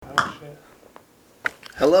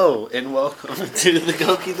Hello and welcome to the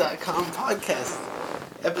Gouki.com podcast.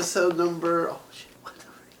 Episode number... Oh shit, what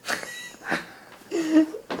number?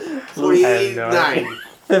 48, 9.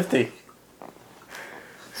 50.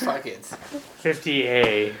 Fuck it.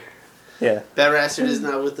 50A. Yeah. BatRastered is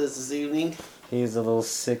not with us this evening. He's a little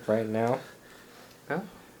sick right now. Huh?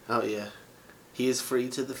 Oh yeah. He is free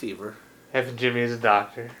to the fever. FnJimmy is a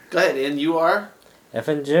doctor. Go ahead, and you are?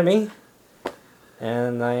 FnJimmy.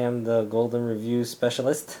 And I am the Golden Review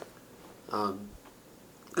Specialist. Go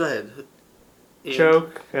ahead. And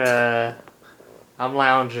Joke. I'm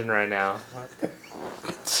lounging right now.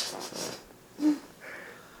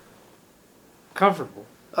 Comfortable.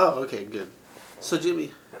 Oh, okay, good. So,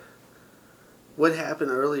 Jimmy, what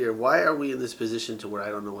happened earlier? Why are we in this position to where I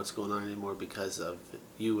don't know what's going on anymore because of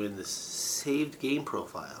you in the saved game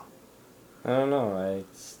profile? I don't know. I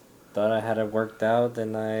thought I had it worked out,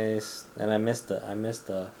 and I missed it. I missed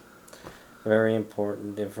the very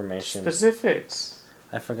important information. Specifics.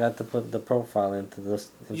 I forgot to put the profile into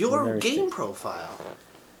this. Your game profile.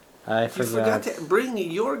 I You forgot to bring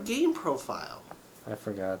your game profile. I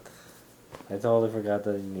forgot. I totally forgot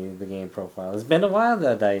that you needed the game profile. It's been a while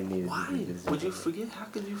that I needed. Why? Would you forget? How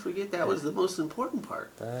could you forget? That was the most important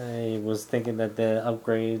part. I was thinking that the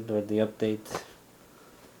upgrade or the update.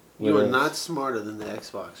 You are not smarter than the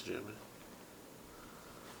Xbox, Jimmy.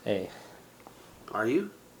 Hey. Are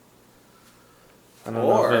you? I don't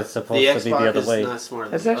know if it's supposed to be the other way. Not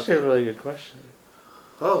smarter That's than, actually a really good question.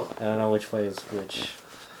 Oh. I don't know which way is which.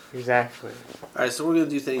 Exactly. Alright, so we're going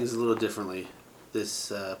to do things a little differently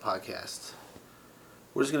this podcast.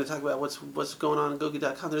 We're just going to talk about what's going on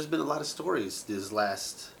Gouki.com. There's been a lot of stories these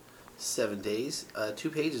last 7 days.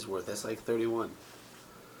 2 pages worth. That's like 31.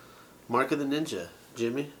 Mark of the Ninja.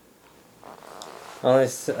 Jimmy? Well, I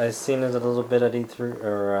seen it a little bit at E3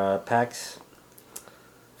 or PAX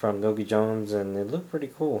from GoukiJones, and it looked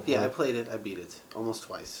pretty cool. Yeah, I played it. I beat it almost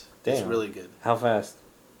twice. Damn. It's really good. How fast?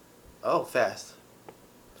 Oh, fast.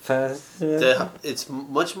 Fast? It's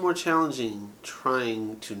much more challenging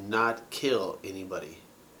trying to not kill anybody.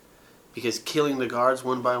 Because killing the guards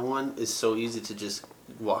one by one is so easy to just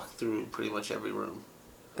walk through pretty much every room.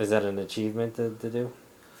 Is that an achievement to do?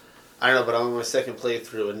 I don't know, but I'm on my second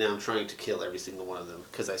playthrough, and now I'm trying to kill every single one of them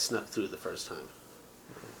because I snuck through the first time.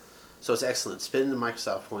 So it's excellent. Spend the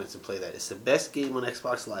Microsoft points and play that. It's the best game on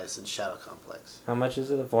Xbox Live since Shadow Complex. How much is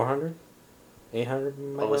it? 400? 800?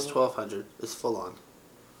 Oh, it's 1,200. It's full on.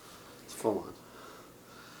 It's full on.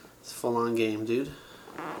 It's a full on game, dude.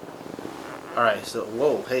 Alright, so,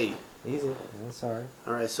 whoa, hey. Easy. That's alright.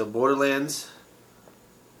 Alright, so Borderlands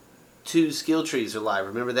 2 skill trees are live.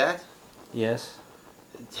 Remember that? Yes.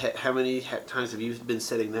 How many times have you been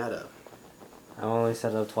setting that up? I only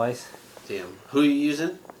set it up twice. Damn. Who are you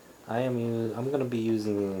using? I'm gonna be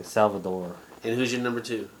using Salvador. And who's your number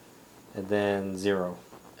 2? And then 0.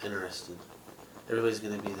 Interesting. Everybody's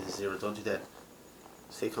gonna be the 0. Don't do that.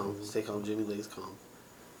 Stay calm. Stay calm. Jimmy lays calm.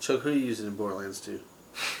 Chuck, who are you using in Borderlands 2?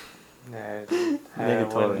 I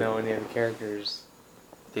wouldn't know any of the characters.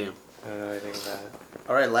 Damn. I don't know anything about it.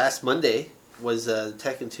 Alright, last Monday was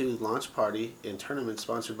Tekken 2 launch party and tournament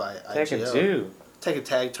sponsored by Tekken IGO. 2? Tekken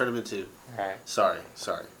Tag Tournament 2. Alright. Sorry.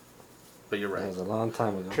 But you're right. That was a long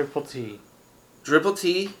time ago. Triple T. Triple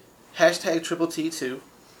T. Hashtag Triple T2.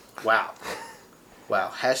 Wow.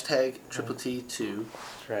 Hashtag Triple T2.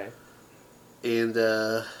 That's right. And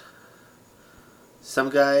some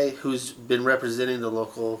guy who's been representing the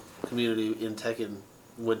local community in Tekken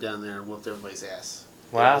went down there and whooped everybody's ass.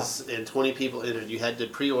 Wow. And 20 people entered. You had to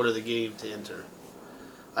pre-order the game to enter.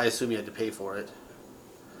 I assume you had to pay for it.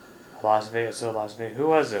 Las Vegas. Who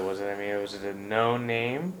was it? Was it a known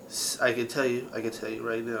name? I can tell you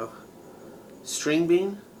right now. String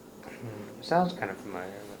Bean. Sounds kind of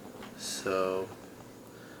familiar. So,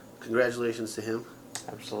 congratulations to him.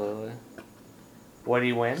 Absolutely. What did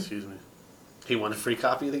he win? Excuse me. He won a free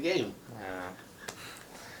copy of the game.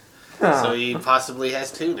 Yeah. So he possibly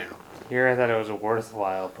has 2 now. Here I thought it was a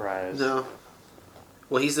worthwhile prize. No.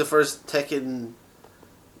 Well, he's the first Tekken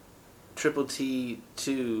Triple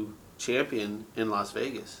T2 champion in Las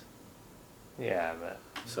Vegas. Yeah, but...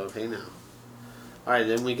 So, hey now. Alright,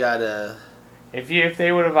 then we got If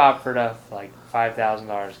they would have offered up like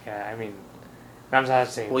 $5,000 cash, I mean, I'm not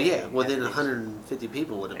saying... Well, yeah, well then 150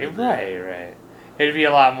 people would have been there. Right. It'd be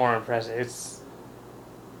a lot more impressive. It's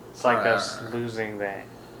like us losing the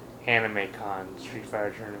Anime Con Street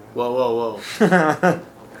Fighter tournament. Whoa.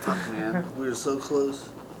 Fuck, man. We were so close.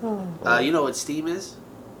 You know what Steam is?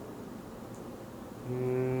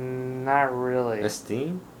 Not really. A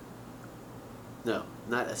Steam? No,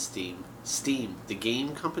 not a Steam. Steam, the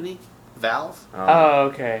game company. Valve? Oh,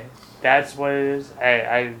 okay. That's what it is?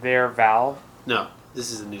 They're Valve? No,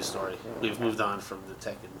 this is a new story. We've moved on from the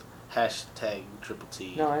Tekken. Hashtag triple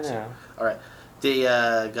T. No, I know. Alright. They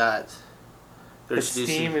got... But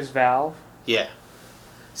Steam is Valve? Yeah.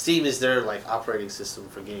 Steam is their like operating system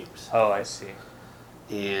for games. Oh, I see.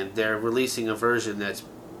 And they're releasing a version that's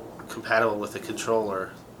compatible with a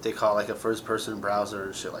controller. They call it like a first-person browser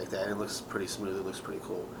and shit like that. And it looks pretty smooth. It looks pretty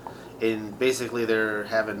cool. And basically they're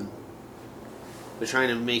trying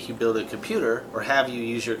to make you build a computer or have you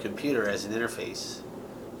use your computer as an interface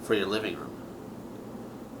for your living room.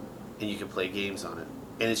 And you can play games on it.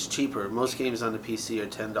 And it's cheaper. Most games on the PC are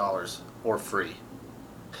 $10 or free.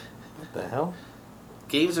 What the hell?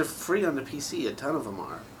 Games are free on the PC. A ton of them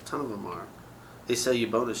are. They sell you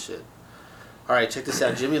bonus shit. Alright, check this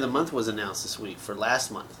out. Jimmy of the Month was announced this week for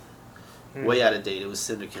last month. Way out of date. It was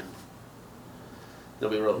Syndicate.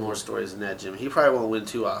 Nobody wrote more stories than that, Jimmy. He probably won't win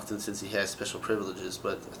too often since he has special privileges,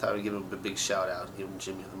 but I thought I'd give him a big shout out and give him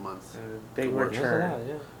Jimmy of the Month. Big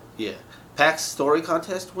return. Yeah. PAX Story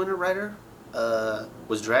Contest winner writer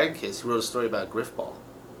was Dragon Kiss. He wrote a story about Griffball.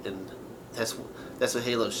 And that's what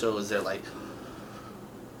Halo show is. They're like,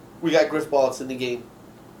 we got Griffball, it's in the game.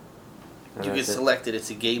 You get selected, it's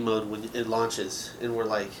a game mode when it launches. And we're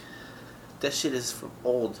like, that shit is from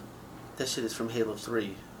old. That shit is from Halo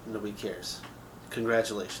 3. Nobody cares.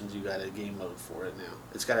 Congratulations, you got a game mode for it now.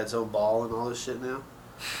 It's got its own ball and all this shit now.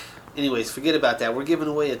 Anyways, forget about that. We're giving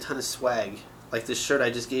away a ton of swag. Like this shirt I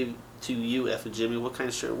just gave to you, FnJimmy. What kind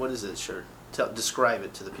of shirt? What is that shirt? Describe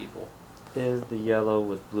it to the people. It is the yellow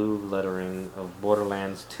with blue lettering of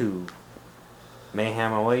Borderlands 2.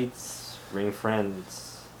 Mayhem awaits. Ring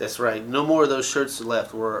friends. That's right. No more of those shirts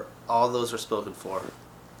left. All those are spoken for.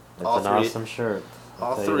 It's an awesome shirt.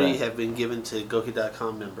 All three have been given to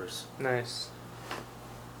Gouki.com members. Nice.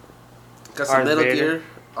 Got some Metal Gear.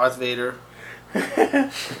 Darth Vader.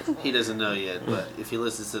 He doesn't know yet, but if he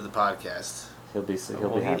listens to the podcast, he'll be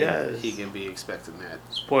happy. He can be expecting that.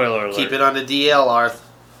 Spoiler alert. Keep it on the DL, Arth.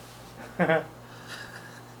 The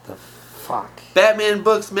fuck? Batman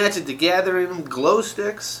books, Magic the Gathering, glow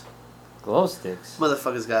sticks. Glow sticks?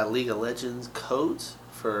 Motherfuckers got League of Legends codes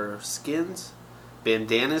for skins.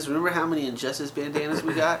 Bandanas. Remember how many Injustice bandanas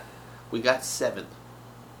we got? We got 7.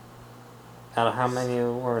 Out of how many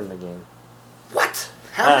were in the game? What?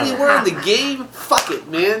 How many were in the game? Fuck it,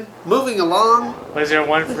 man. Moving along. Was there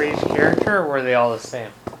one for each character, or were they all the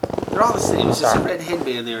same? They're all the same. It's just a red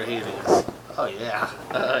headband they were handing us. Oh, yeah.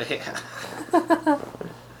 Oh, yeah.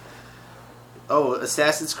 Oh,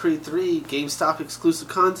 Assassin's Creed 3, GameStop exclusive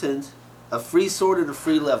content, a free sword and a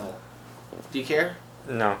free level. Do you care?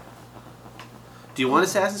 No. Do you want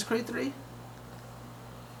Assassin's Creed 3?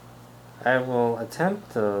 I will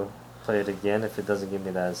attempt to play it again if it doesn't give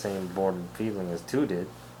me that same bored feeling as 2 did.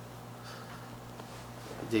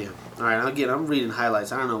 Damn. Alright, again, I'm reading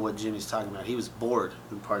highlights. I don't know what Jimmy's talking about. He was bored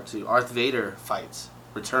in part 2. Darth Vader fights.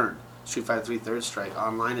 Return. Street Fighter 3 Third Strike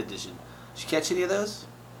Online Edition. Did you catch any of those?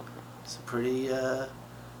 It's a pretty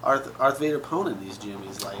Darth Vader opponent, these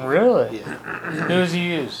Jimmy's like. Really? Yeah. Who's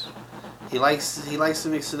he use? He likes to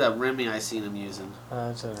mix it up. Remy I seen him using. Oh,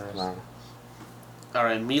 that's interesting. Wow.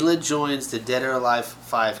 Alright, Mila joins the Dead or Alive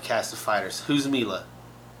 5 cast of fighters. Who's Mila?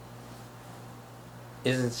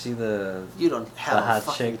 Isn't she the You don't have a hot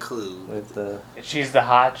fucking chick clue. with the She's the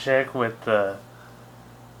hot chick with the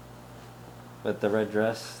red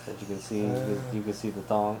dress that you can see? You can see the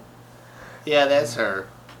thong. Yeah, that's her.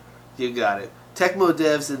 You got it. Tecmo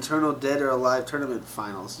Dev's internal Dead or Alive tournament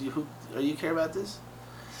finals. You care about this?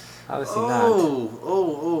 Obviously not.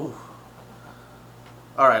 Oh.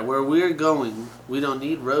 Alright, where we're going, we don't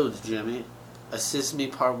need roads, Jimmy. Assist Me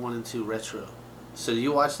Part 1 and 2 Retro. So do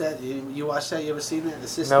you watch that? You watch that? You ever seen that?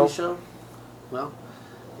 Assist Me show? Well,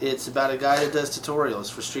 it's about a guy that does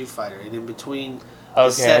tutorials for Street Fighter. And in between the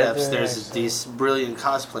setups, there's these brilliant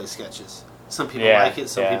cosplay sketches. Some people like it,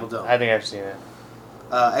 some people don't. I think I've seen it.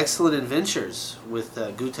 Excellent Adventures with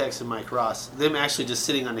Gutex and Mike Ross. Them actually just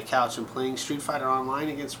sitting on the couch and playing Street Fighter Online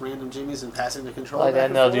against random Jimmies and passing the controller. Like that,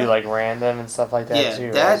 and they'll do like random and stuff like that too.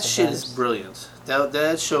 Yeah, that shit is brilliant.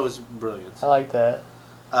 That show is brilliant. I like that.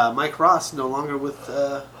 Mike Ross no longer with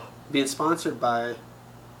being sponsored by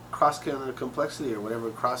Cross Complexity or whatever,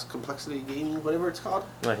 Cross Complexity Gaming, whatever it's called.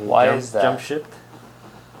 Why is that? Jump ship?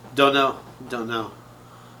 Don't know.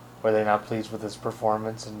 Were they not pleased with his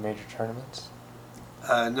performance in major tournaments?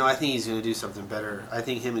 No, I think he's going to do something better. I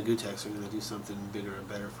think him and Gutex are going to do something bigger and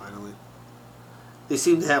better finally. They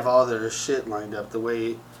seem to have all their shit lined up the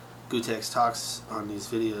way Gutex talks on these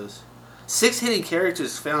videos. 6 hidden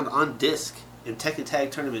characters found on disc in Tekken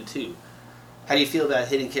Tag Tournament 2. How do you feel about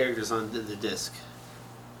hidden characters on the disc?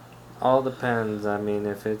 All depends. I mean,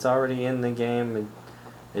 if it's already in the game,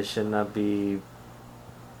 it should not be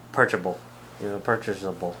purchasable.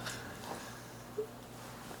 Purchasable.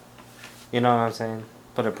 You know what I'm saying?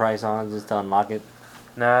 Put a price on just to unlock it.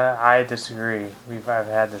 No, I disagree. I've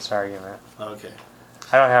had this argument. Okay.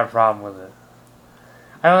 I don't have a problem with it.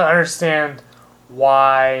 I don't understand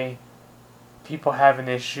why people have an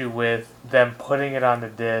issue with them putting it on the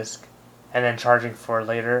disc and then charging for it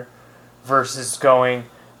later versus going,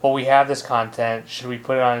 well, we have this content. Should we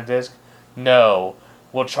put it on a disc? No.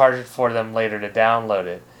 We'll charge it for them later to download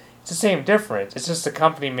it. It's the same difference. It's just the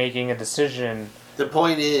company making a decision. The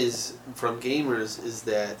point is, from gamers, is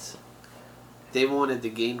that they wanted the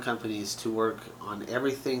game companies to work on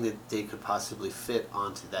everything that they could possibly fit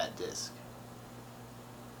onto that disc.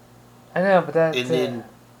 I know, but that... And then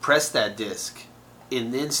press that disc,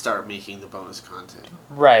 and then start making the bonus content.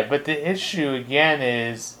 Right, but the issue, again,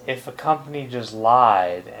 is if a company just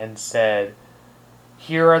lied and said,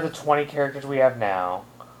 here are the 20 characters we have now,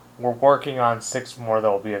 we're working on 6 more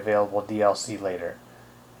that will be available DLC later.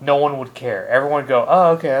 No one would care. Everyone would go,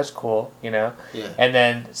 oh, okay, that's cool, Yeah. And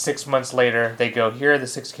then 6 months later, they go, here are the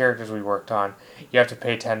 6 characters we worked on. You have to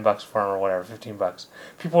pay $10 for them or whatever, $15.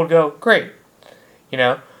 People would go, great,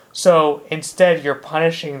 So instead, you're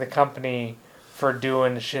punishing the company for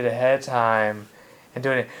doing the shit ahead of time and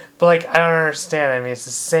doing it. But, I don't understand. I mean, it's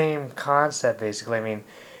the same concept, basically. I mean,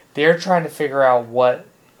 they're trying to figure out what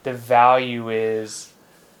the value is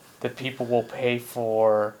that people will pay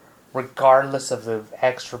for regardless of the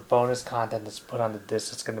extra bonus content that's put on the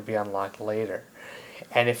disc that's going to be unlocked later.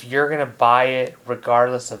 And if you're going to buy it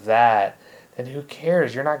regardless of that, then who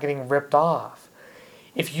cares? You're not getting ripped off.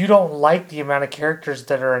 If you don't like the amount of characters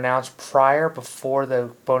that are announced before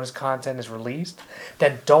the bonus content is released,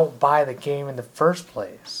 then don't buy the game in the first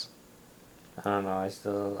place. I don't know. I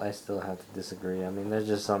still have to disagree. I mean, there's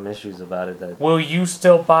just some issues about it that. Will you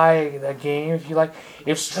still buy the game if you like?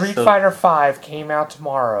 If Street Fighter V came out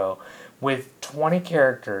tomorrow with 20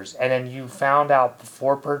 characters, and then you found out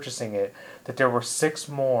before purchasing it that there were 6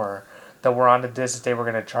 more that were on the disc that they were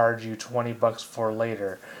going to charge you $20 for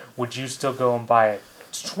later, would you still go and buy it?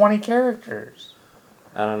 It's 20 characters.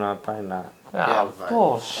 I don't know. Probably not. Oh,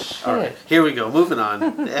 bullshit. All right, here we go. Moving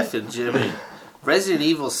on. FnJimmy. Resident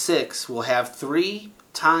Evil 6 will have 3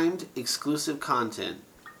 timed exclusive content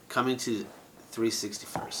coming to 360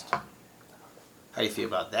 first. How do you feel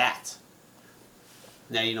about that?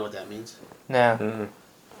 Now you know what that means? No. Mm-mm.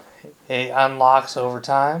 It unlocks over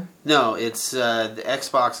time? No, it's the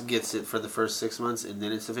Xbox gets it for the first 6 months, and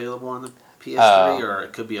then it's available on the PS3, or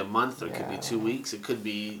it could be a month, or it could be 2 weeks. It could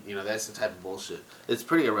be, that's the type of bullshit. It's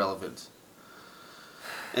pretty irrelevant.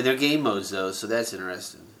 And they're game modes, though, so that's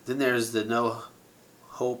interesting. Then there's the No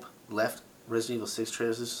Hope Left Resident Evil 6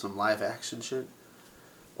 trailers. This is some live action shit.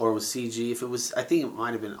 Or with CG. If it was, I think it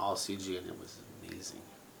might have been all CG, and it was amazing.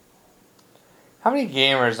 How many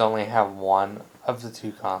gamers only have one of the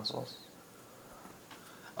 2 consoles?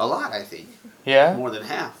 A lot, I think. Yeah? More than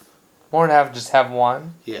half. More than half just have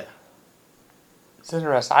one? Yeah. It's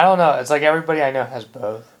interesting. I don't know. It's like everybody I know has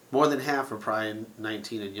both. More than half are probably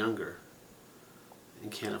 19 and younger.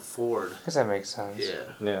 And can't afford. I guess that makes sense.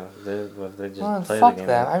 Yeah. Yeah, they just Well, play fuck the game.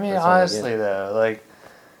 them. I mean, honestly, though,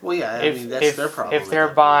 Well, yeah, I mean, that's their problem. If they're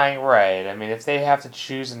buying, right, I mean, if they have to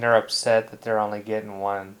choose and they're upset that they're only getting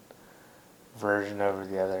one version over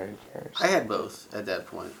the other, who cares? I had both at that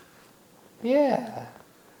point. Yeah.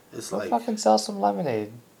 It's Go like, fucking sell some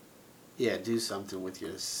lemonade. yeah, do something with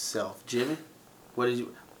yourself. Jimmy,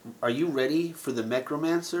 are you ready for the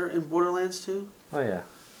Necromancer in Borderlands 2? Oh yeah,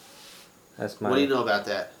 that's my. What do you know about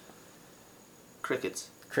that? Crickets.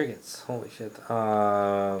 Crickets. Holy shit.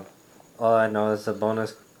 All I know is the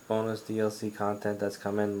bonus DLC content that's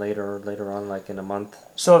coming later on, like in a month.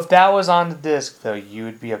 So if that was on the disc, though, you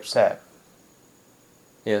would be upset.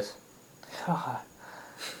 Yes. God.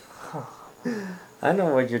 I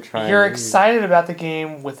know what you're trying. You're excited about the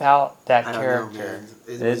game without that I don't character. know,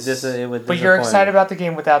 man. It would. But you're excited about the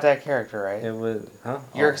game without that character, right? It would. Huh?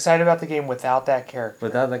 You're excited about the game without that character.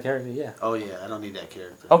 Without that character, yeah. Oh, yeah, I don't need that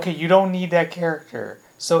character. Okay, you don't need that character.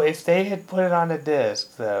 So if they had put it on a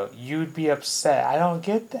disc, though, you'd be upset. I don't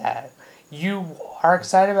get that. You are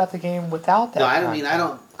excited about the game without that. No, I content. don't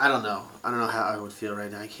know. I don't know how I would feel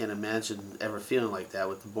right now. I can't imagine ever feeling like that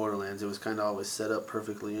with the Borderlands. It was kind of always set up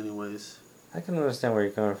perfectly anyways. I can understand where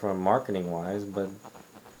you're coming from marketing wise, but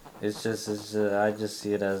it's just I just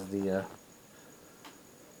see it as the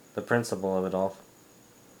principle of it all.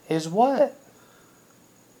 Is what?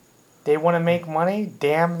 They want to make money?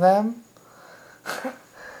 Damn them.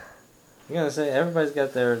 You gotta say everybody's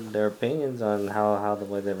got their opinions on how the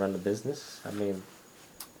way they run the business. I mean,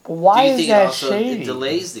 But why Do you is think that it also shady? it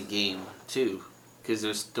delays the game too? Because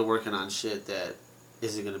they're still working on shit that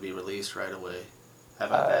isn't going to be released right away. How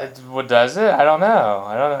about that? What does it? I don't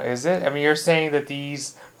know. Is it? I mean, you're saying that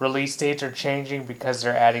these release dates are changing because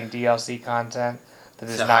they're adding DLC content that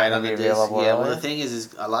is To not hide going on to be the disc. available Yeah, well, earlier? the thing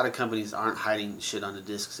is a lot of companies aren't hiding shit on the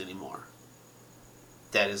discs anymore.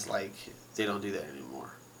 That is like, they don't do that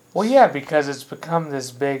anymore. Well, yeah, because it's become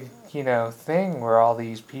this big, thing where all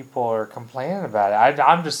these people are complaining about it.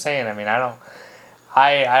 I'm just saying. I mean, I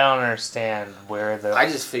don't understand where the. I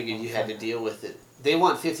just figured you had to deal with it. They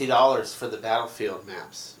want $50 for the Battlefield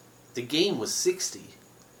maps. The game was $60.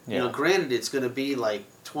 Yeah. Granted, it's going to be like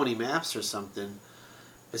 20 maps or something,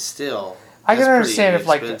 but still. I can that's understand if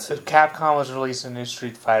pretty like expensive. Capcom was releasing a new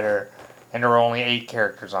Street Fighter, and there were only 8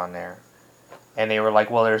 characters on there, and they were like,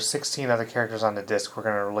 "Well, there's 16 other characters on the disc. We're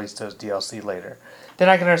gonna release those DLC later." Then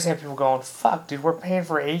I can understand people going, "Fuck, dude, we're paying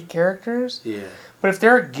for 8 characters." Yeah. But if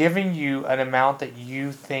they're giving you an amount that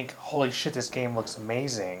you think, "Holy shit, this game looks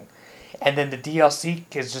amazing," and then the DLC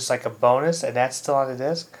is just like a bonus, and that's still on the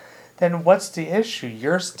disc, then what's the issue?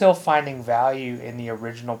 You're still finding value in the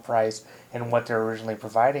original price and what they're originally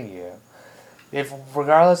providing you. If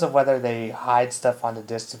regardless of whether they hide stuff on the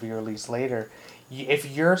disc to be released later, if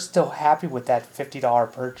you're still happy with that $50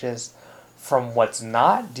 purchase from what's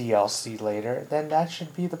not DLC later, then that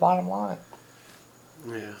should be the bottom line.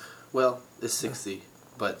 Yeah. Well, it's 60,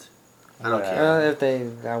 but I don't Whatever.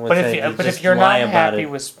 care. If you're not happy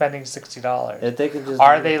with spending $60, if they could just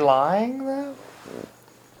are they lying though?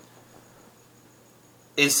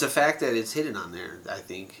 It's the fact that it's hidden on there, I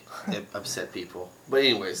think, that upset people. But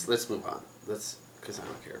anyways, let's move on. Because I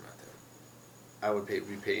don't care about that.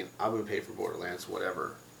 I would pay for Borderlands,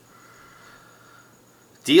 whatever.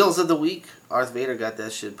 Deals of the week. Darth Vader got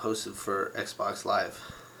that shit posted for Xbox Live.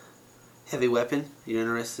 Heavy Weapon. You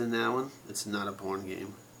interested in that one? It's not a porn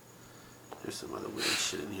game. There's some other weird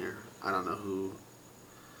shit in here. I don't know who.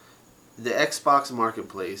 The Xbox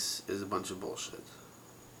Marketplace is a bunch of bullshit.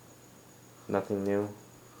 Nothing new,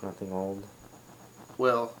 nothing old.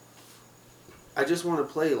 Well, I just want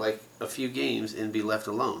to play like a few games and be left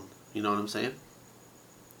alone. You know what I'm saying?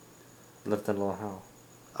 Left alone how?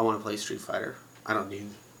 I want to play Street Fighter. I don't need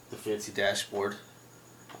the fancy dashboard.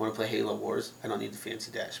 I want to play Halo Wars. I don't need the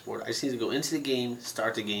fancy dashboard. I just need to go into the game,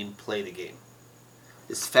 start the game, play the game.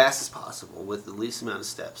 As fast as possible with the least amount of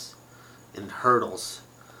steps and hurdles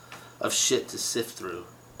of shit to sift through.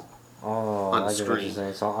 Oh, on the I get what screen. you're saying.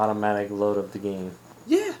 It's all automatic load of the game.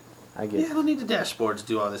 Yeah. I get Yeah, I don't need the dashboard to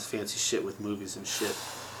do all this fancy shit with movies and shit.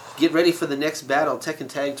 Get ready for the next battle, Tekken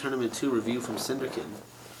Tag Tournament 2 review from Syndikin.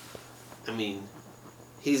 I mean,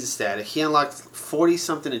 he's ecstatic. He unlocked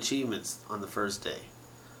 40-something achievements on the first day.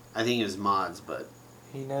 I think it was mods, but...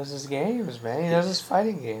 He knows his games, man. He knows his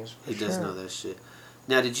fighting games. He does know that shit.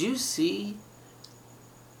 Now, did you see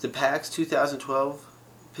the PAX 2012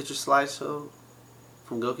 picture slideshow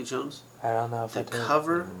from GoukiJones? I don't know if I did.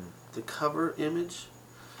 The cover image.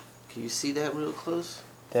 Can you see that real close?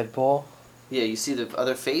 Deadpool? Yeah, you see the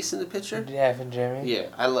other face in the picture? Yeah, FnJimmy. Yeah,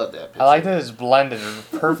 I love that picture. I like that it's blended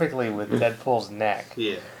perfectly with Deadpool's neck.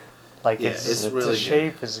 Yeah. Like Yeah, it's really the good.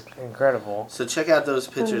 shape is incredible. So check out those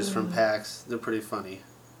pictures from PAX. They're pretty funny.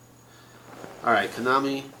 Alright,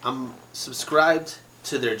 Konami, I'm subscribed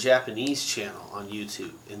to their Japanese channel on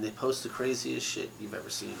YouTube, and they post the craziest shit you've ever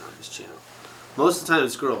seen on this channel. Most of the time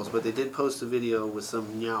it's girls, but they did post a video with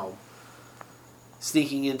some meow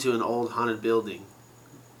sneaking into an old haunted building,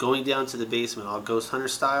 going down to the basement all Ghost Hunter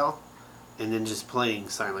style, and then just playing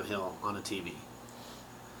Silent Hill on a TV.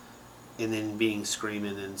 And then being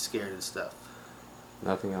screaming and scared and stuff.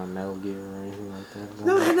 Nothing on Metal Gear or anything like that.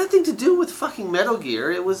 No, it had nothing to do with fucking Metal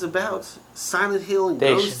Gear. It was about Silent Hill and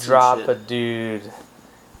They ghosts should drop and a shit. dude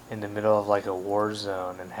in the middle of like a war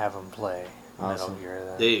zone and have him play Metal Awesome. Gear.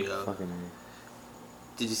 Then. There you go. Fucking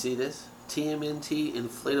Did you see this? TMNT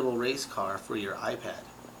inflatable race car for your iPad.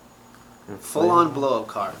 Full-on blow-up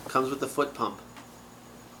car. Comes with the foot pump.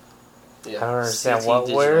 Yeah, I don't understand. CT What?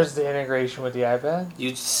 digital. Where's the integration with the iPad?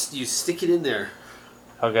 You stick it in there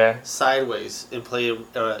Okay. sideways and play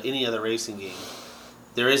any other racing game.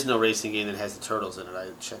 There is no racing game that has the turtles in it. I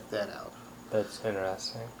checked that out. That's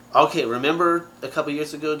interesting. Okay, remember a couple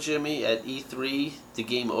years ago, Jimmy, at E3, the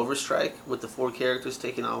game Overstrike with the 4 characters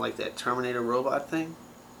taking on like that Terminator robot thing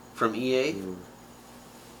from EA?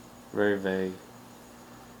 Very vague.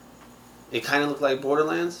 It kind of looked like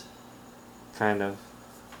Borderlands? Kind of.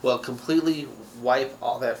 Well, completely wipe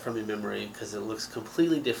all that from your memory because it looks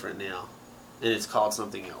completely different now. And it's called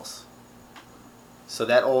something else. So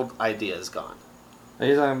that old idea is gone.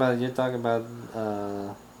 You're not talking about,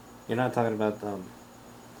 Oh,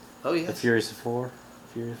 the yes. Furious 4?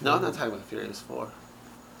 Furious 4? No, I'm not talking about Furious 4.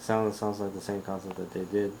 Sounds like the same concept that they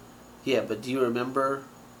did. Yeah, but do you remember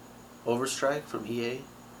Overstrike from EA?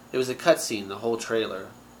 It was a cutscene, the whole trailer,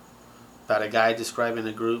 about a guy describing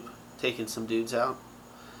a group taking some dudes out.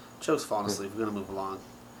 Joke's falling asleep. We're going to move along.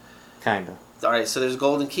 Kinda. Alright, so there's a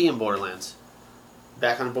golden key in Borderlands.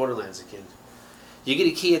 Back on Borderlands again. You get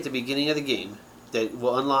a key at the beginning of the game that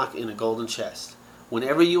will unlock in a golden chest.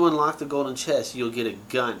 Whenever you unlock the golden chest, you'll get a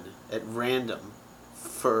gun at random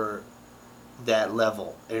for that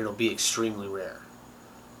level, and it'll be extremely rare.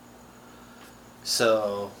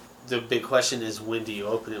 So the big question is, when do you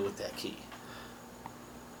open it with that key?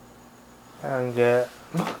 I don't get.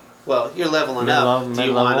 Well, you're leveling up. Do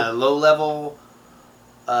you want a low level?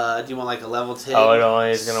 Do you want like a level 10? Oh, it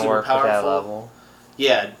only is going to super work with that powerful? level.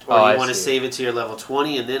 Yeah, or Oh, you I want to see. save it to your level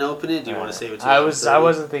 20 and then open it? Do you want to save it to your level 30? I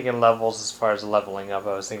wasn't thinking levels as far as leveling up.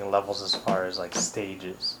 I was thinking levels as far as like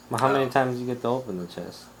stages. Well, how many times do you get to open the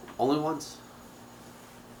chest? Only once.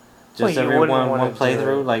 Just Well, you every wouldn't one wanna do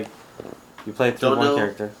playthrough? it. Like, you play through Don't one know.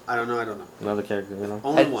 character, I don't know. another character, you know?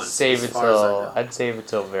 Only I'd once. save as it far as I till. know. I'd save it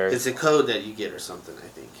till very. It's a code that you get or something, I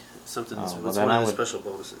think. Something that's well, it's then one I of the would- special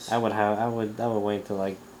bonuses. I would wait to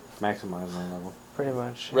like maximize my level. Pretty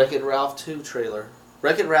much. Wreck-It Ralph 2 trailer.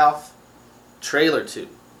 Wreck-It Ralph trailer 2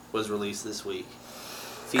 was released this week.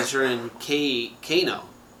 Featuring Kano,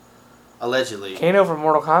 allegedly. Kano from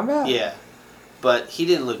Mortal Kombat? Yeah. But he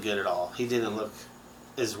didn't look good at all. He didn't look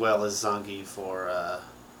as well as Zangief for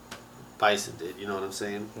Bison did, you know what I'm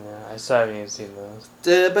saying? Yeah, I still haven't even seen those.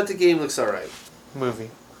 But the game looks alright. Movie.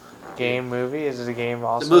 Game movie? Is it a game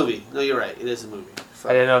also? The movie. No, you're right. It is a movie. I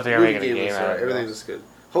didn't know if they were Movie making a game looks out alright. of it. Everything looks good.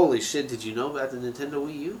 Holy shit, did you know about the Nintendo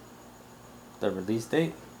Wii U? The release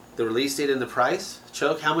date? The release date and the price?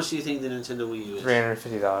 Choke, how much do you think the Nintendo Wii U is?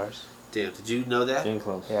 $350. Damn, did you know that? Getting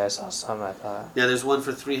close. Yeah, I saw some, I thought. Now there's one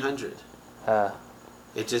for $300.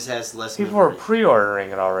 It just has less People memory. were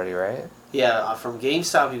pre-ordering it already, right? Yeah, from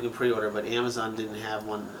GameStop you can pre-order, but Amazon didn't have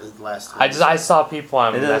one last time. I saw people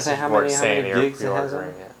on It doesn't say message how boards many saying they were gigs it has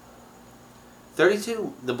pre-ordering it.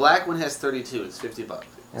 32. The black one has 32. It's $50. And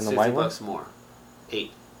It's the 50 white one? bucks more.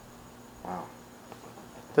 8. Wow.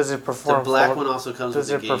 Does it The perform? black one also comes Does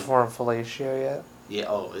with it the game. perform fellatio yet? Yeah.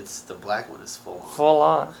 Oh, it's the black one is full on. Full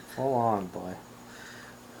on. Full on, boy.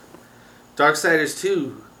 Darksiders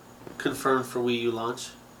 2 confirmed for Wii U launch.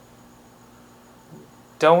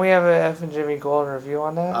 Don't we have a FnJimmy Golden review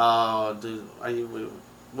on that? Oh, dude,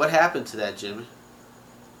 what happened to that, Jimmy?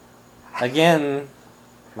 Again,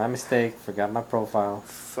 my mistake. Forgot my profile.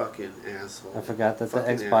 Fucking asshole. I forgot that the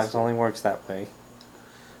Fucking Xbox asshole. only works that way.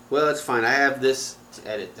 Well, it's fine. I have this to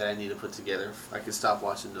edit that I need to put together. I can stop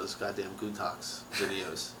watching those goddamn Gootox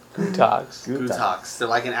videos. Talks. Gootox. They're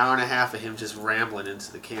like an hour and a half of him just rambling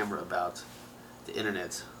into the camera about the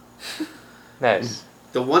internet. Nice.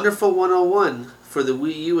 The Wonderful 101 for the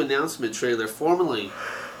Wii U announcement trailer, formerly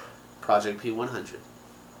Project P100.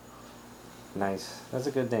 Nice. That's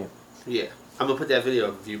a good name. Yeah. I'm going to put that video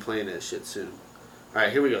of you playing that shit soon.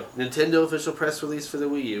 Alright, here we go. Nintendo official press release for the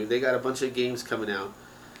Wii U. They got a bunch of games coming out.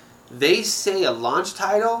 They say a launch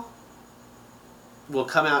title will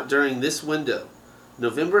come out during this window.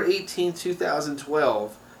 November 18,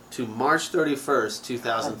 2012 to March 31st,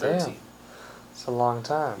 2013. It's a long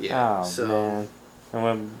time. Yeah. Oh, so man. And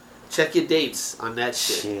when, check your dates on that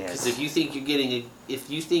shit. Shit. Because if you think you're getting if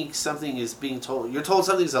you think something is being told, you're told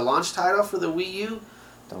something's a launch title for the Wii U,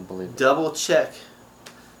 don't believe it. double check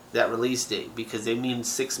that release date because they mean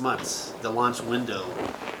 6 months. The launch window,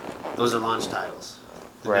 those are launch titles.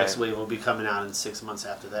 The Right. next wave will be coming out in 6 months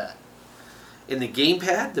after that. In the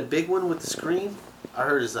gamepad, the big one with the screen, I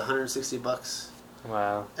heard is $160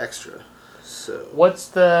 Wow. extra. So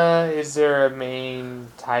Is there a main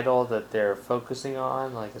title that they're focusing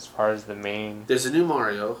on, like as far as the main? there's a new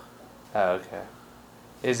Mario, Oh, okay.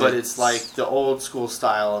 but it's like the old school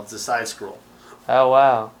style of the side scroll. Oh,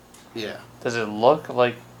 wow. Yeah. Does it look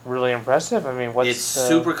like really impressive? I mean, It's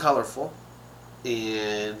super colorful,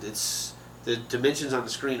 and the dimensions on the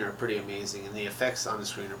screen are pretty amazing, and the effects on the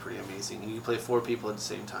screen are pretty amazing. And you can play 4 people at the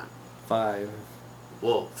same time. 5.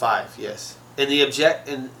 Whoa, 5, yes. And the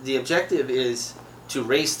objective is to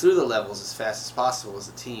race through the levels as fast as possible as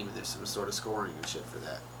a team, and there's some sort of scoring and shit for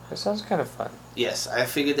that. That sounds kind of fun. Yes, I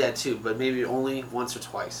figured that too, but maybe only once or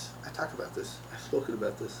twice. I talk about this. I've spoken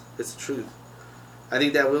about this. It's the truth. I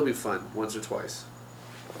think that will be fun once or twice.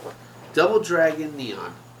 Double Dragon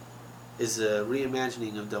Neon is a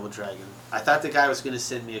reimagining of Double Dragon. I thought the guy was going to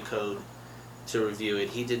send me a code to review it.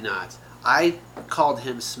 He did not. I called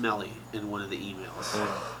him smelly in one of the emails.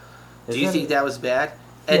 Do you think that was bad?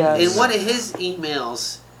 And Yes. in one of his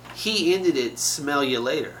emails, he ended it, smell you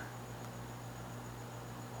later.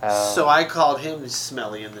 So I called him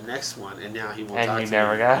smelly in the next one, and now he won't talk to me. And you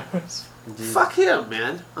never got it? Fuck him,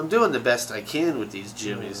 man. I'm doing the best I can with these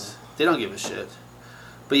Jimmys. They don't give a shit.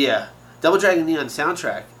 But yeah, Double Dragon Neon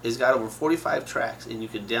soundtrack has got over 45 tracks, and you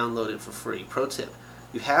can download it for free. Pro tip: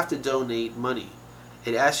 you have to donate money.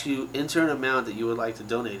 It asks you enter an amount that you would like to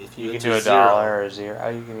donate. If you can enter do $1 or $0. Oh,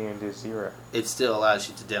 you can even do 0. it still allows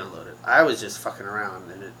you to download it. I was just fucking around,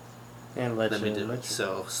 and it And let me do it.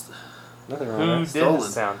 So nothing wrong Who with did that. the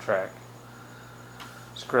soundtrack?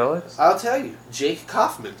 Skrillex? I'll tell you, Jake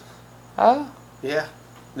Kaufman. Oh. Yeah,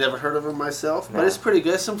 never heard of him myself, No. but it's pretty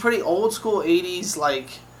good. Some pretty old school '80s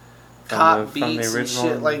cop from the beats and original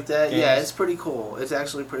shit like that. Yeah, games? it's pretty cool. It's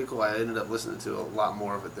actually pretty cool. I ended up listening to a lot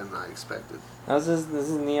more of it than I expected. This is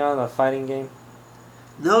Neon a fighting game?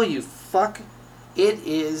 No, you fuck. It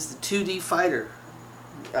is the 2D fighter.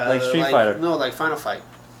 Like Street Fighter? No, like Final Fight.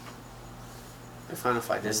 Like Final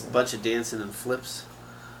Fight. There's a bunch of dancing and flips.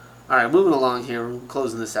 Alright, moving along here. We're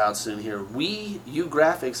closing this out soon here. Wii U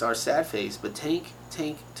graphics are sad face, but tank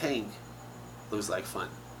looks like fun.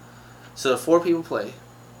 So 4 people play.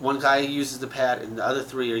 One guy uses the pad, and the other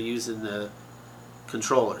 3 are using the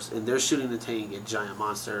controllers, and they're shooting the tank at giant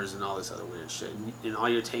monsters and all this other weird shit. And all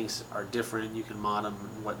your tanks are different. You can mod them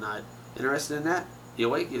and whatnot. Interested in that? You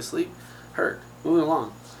awake? You asleep? Hurt. Moving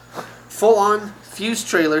along. Full on Fuse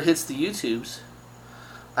trailer hits the YouTubes.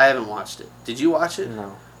 I haven't watched it. Did you watch it?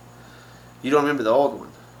 No. You don't remember the old one?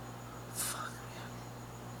 Fuck, man.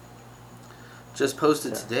 Just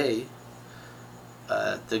posted today.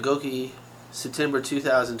 The Gouki September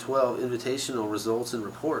 2012 Invitational results and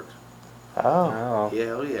report. Oh. Oh.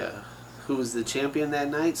 Yeah, oh yeah. Who was the champion that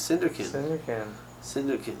night? Cinderkin.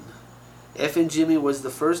 Cinderkin. FnJimmy was the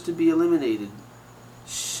first to be eliminated.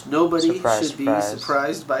 Nobody Surprise, should be surprise.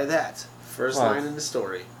 surprised by that. First What? line in the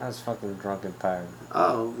story. I was fucking drunk and tired.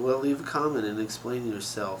 Oh, well, leave a comment and explain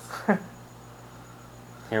yourself.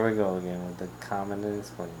 Here we go again with the comment and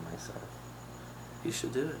explaining myself. You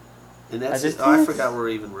should do it. And that's just it. Oh, I did. forgot we're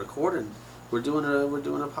even recording. We're doing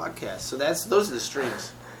a podcast. So those are the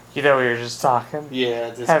streams. You know we were just talking? Yeah,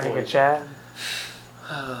 at this Having point. a chat?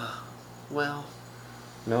 Well,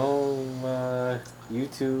 No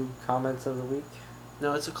YouTube comments of the week?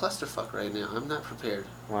 no, it's a clusterfuck right now. I'm not prepared.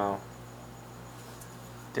 Wow.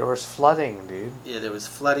 There was flooding, dude. Yeah, there was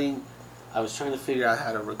flooding. I was trying to figure out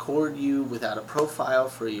how to record you without a profile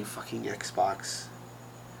for your fucking Xbox.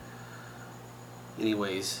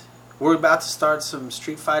 Anyways, we're about to start some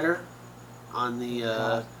Street Fighter on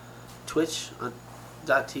the Twitch on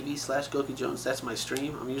 .tv/GoukiJones. That's my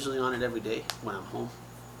stream. I'm usually on it every day when I'm home.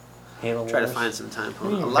 Halo Try to Wars? find some time. A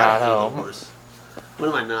When you're lot of not Halo home. Wars. When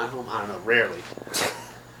am I not home? I don't know. Rarely.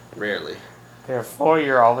 Rarely. Therefore,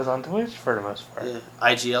 you're always on Twitch for the most part. Yeah.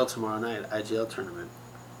 IGL tomorrow night. IGL tournament.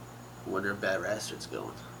 Wonder if BatRasted's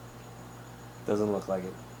going. Doesn't look like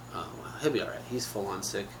it. Oh, well, he'll be alright. He's full on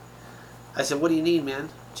sick. I said, what do you need, man?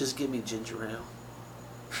 Just give me ginger ale.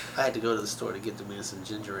 I had to go to the store to get the man some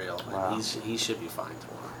ginger ale. And Wow. he should be fine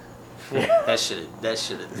tomorrow. Yeah. That should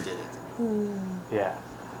have did it. Yeah.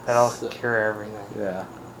 That'll So- cure everything. Yeah.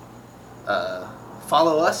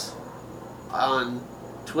 Follow us on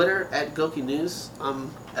Twitter at Gouki News.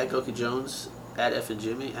 I'm at GoukiJones, at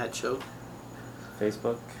FnJimmy, at Choke.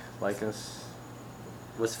 Facebook, like us.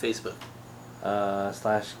 What's Facebook?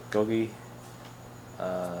 Slash Gouki.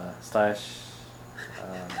 Slash.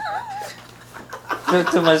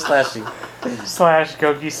 Too much slashing.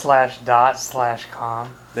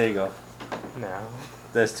 /Gouki/dot/com. There you go. No.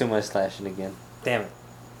 There's too much slashing again. Damn it.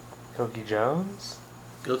 GoukiJones?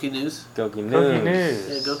 Gouki News? Gouki News. Gouki News.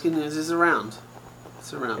 Yeah, Gouki News is around.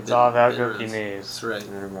 It's around. It's all about Been around. Gouki News. That's right.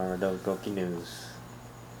 And remember, don't Gouki News.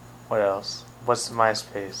 What else? What's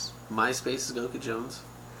MySpace? MySpace is GoukiJones.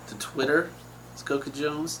 The Twitter is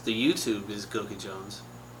GoukiJones. The YouTube is GoukiJones.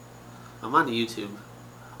 I'm on the YouTube.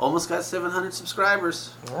 Almost got 700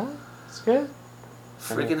 subscribers. Well, it's good.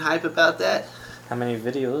 Freaking hype about that. How many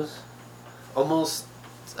videos? Almost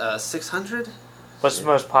 600? What's the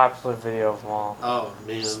most popular video of them all? Oh,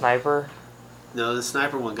 man. Sniper? No, the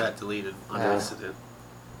sniper one got deleted on Yeah. accident.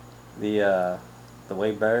 The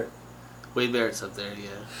Wade Barrett. Wade Barrett's up there,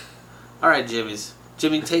 yeah. Alright, Jimmy's.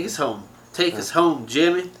 Jimmy, take us home. Take us home,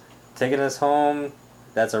 Jimmy. Taking us home.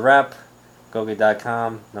 That's a wrap.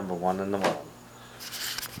 Gouki.com, #1 in the world.